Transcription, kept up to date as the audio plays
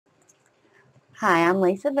Hi, I'm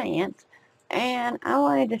Lisa Vance, and I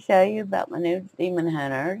wanted to show you about my new Demon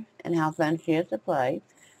Hunter and how fun she is to play.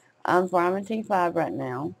 I'm farming T5 right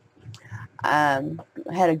now.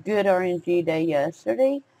 Had a good RNG day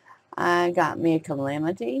yesterday. I got me a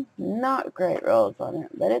Calamity. Not great rolls on it,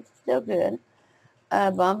 but it's still good.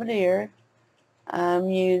 Bombardier. I'm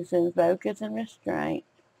using Focus and Restraint.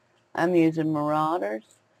 I'm using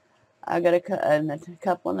Marauders. I got a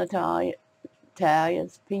couple of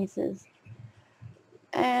Natalia's pieces.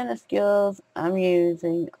 And the skills I'm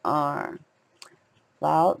using are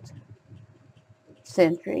Vault,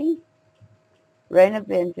 Sentry, Rain of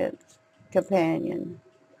Vengeance, Companion,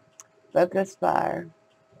 Focus Fire,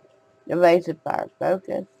 Evasive Fire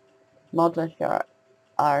Focus, Multi-Shot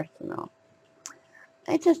Arsenal.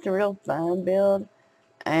 It's just a real fun build,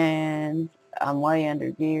 and I'm way under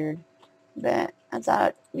geared, but I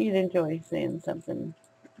thought you'd enjoy seeing something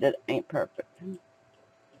that ain't perfect.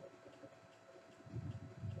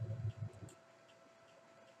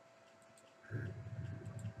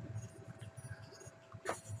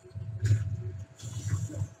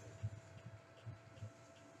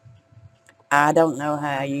 I don't know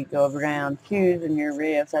how you go around choosing your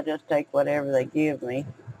riffs. I just take whatever they give me.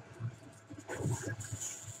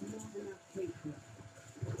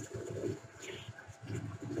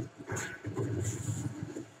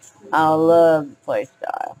 I love the play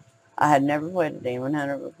style. I had never played a Demon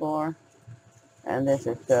Hunter before, and this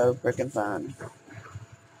is so freaking fun.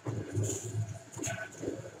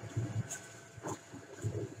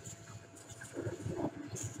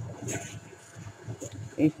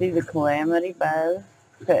 You see the Calamity bow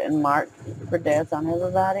putting marks for death on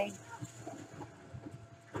everybody?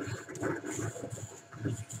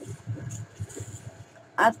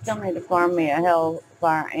 I still need to farm me a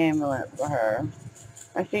Hellfire Amulet for her.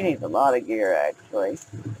 And she needs a lot of gear, actually.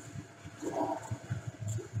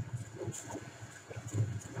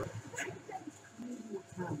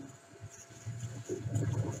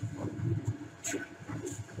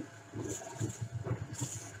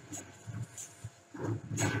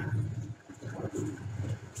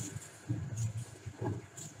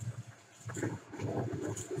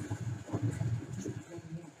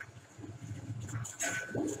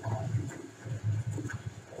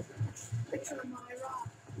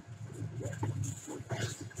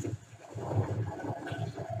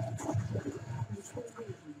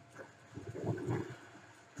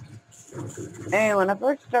 And when I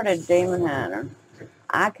first started Demon Hunter,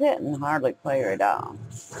 I couldn't hardly play her at all.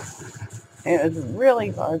 It was a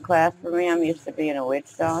really hard class for me. I'm used to being a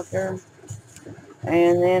witch doctor.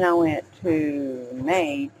 And then I went to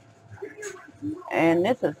Mage, and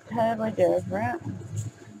this is totally different.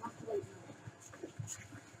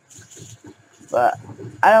 But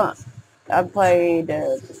I played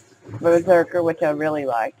Berserker, which I really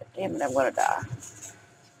liked. Damn it, I'm gonna die.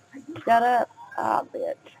 Shut up. Ah,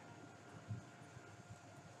 bitch.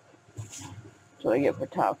 That's what I get for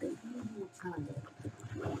talking.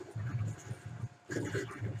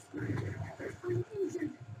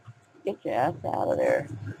 Get your ass out of there.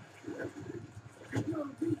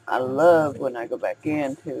 I love when I go back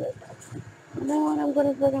into it. No, I'm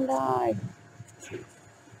gonna freaking die.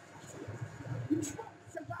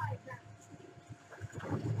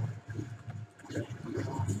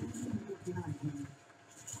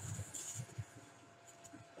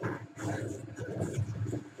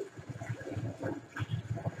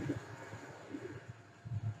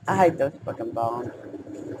 I hate those fucking bombs.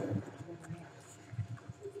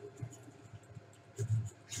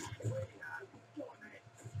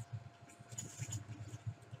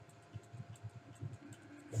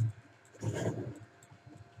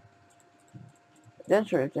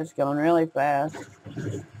 This route's just going really fast.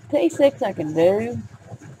 T6 I can do,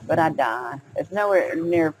 but I die. It's nowhere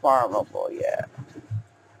near farmable yet.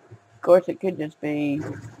 Of course, it could just be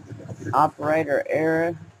operator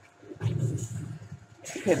error.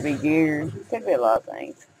 It could be gears. It could be a lot of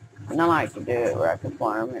things. And I like to do it where I can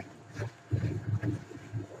farm it.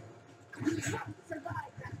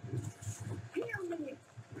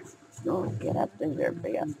 Oh, get up there,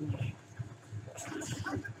 bitch.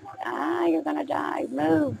 Ah, you're gonna die.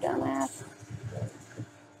 Move, dumbass.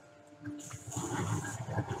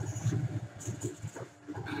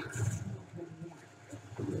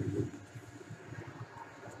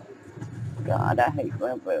 God, I hate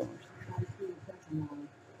boom booms.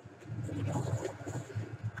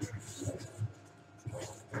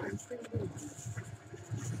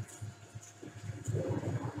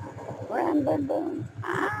 Run, boom boom.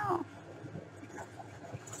 Ow.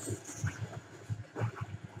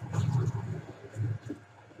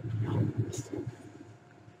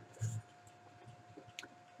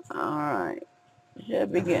 Alright.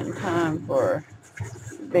 Should be getting time for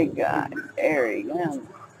the big guy. There he goes.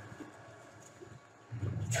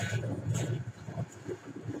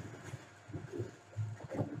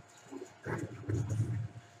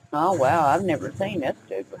 Oh wow, I've never seen this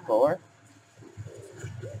dude before.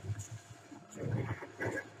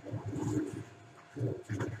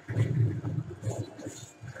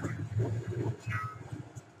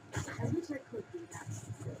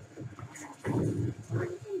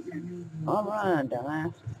 All right,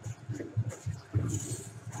 dumbass.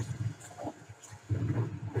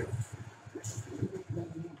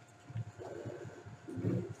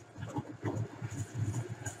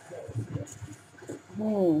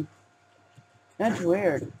 Hmm, that's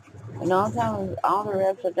weird. And all the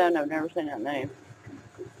reps I've done, I've never seen that name.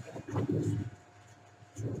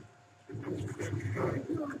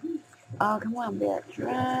 Oh, come on, bitch,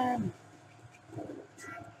 run.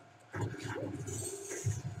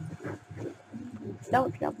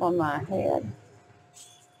 Don't jump on my head.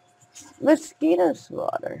 Mosquito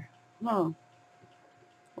slaughter. Huh.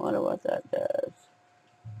 Wonder what that does.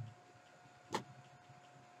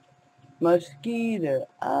 Mosquito.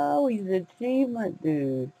 Oh, he's an achievement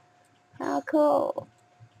dude. How cool.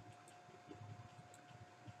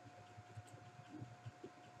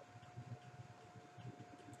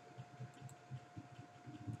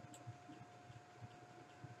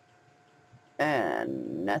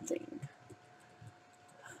 And nothing.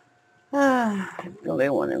 Ah, it's gonna be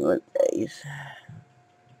one of those days.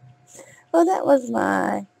 Well, that was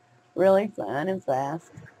my really fun and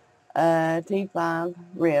fast T5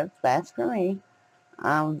 riff. Fast for me.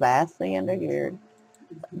 I'm vastly undergeared,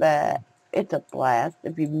 but it's a blast.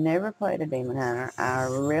 If you've never played a Demon Hunter, I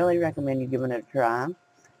really recommend you giving it a try.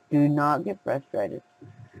 Do not get frustrated.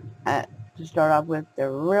 To start off with,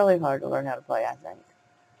 they're really hard to learn how to play, I think.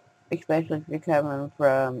 Especially if you're coming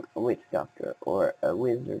from a witch doctor or a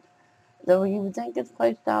wizard. Though you would think its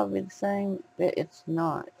playstyle would be the same, but it's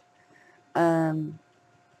not. Um,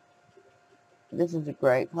 this is a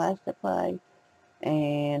great class to play.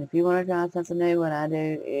 And if you want to try something new, what I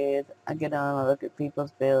do is I get on, I look at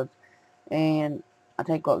people's builds, and I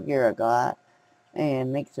take what gear I got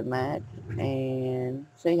and mix and match and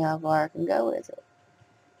see how far I can go with it.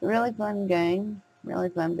 Really fun game, really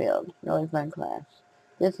fun build, really fun class.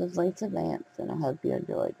 This is Lisa Vance, and I hope you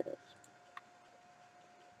enjoyed this.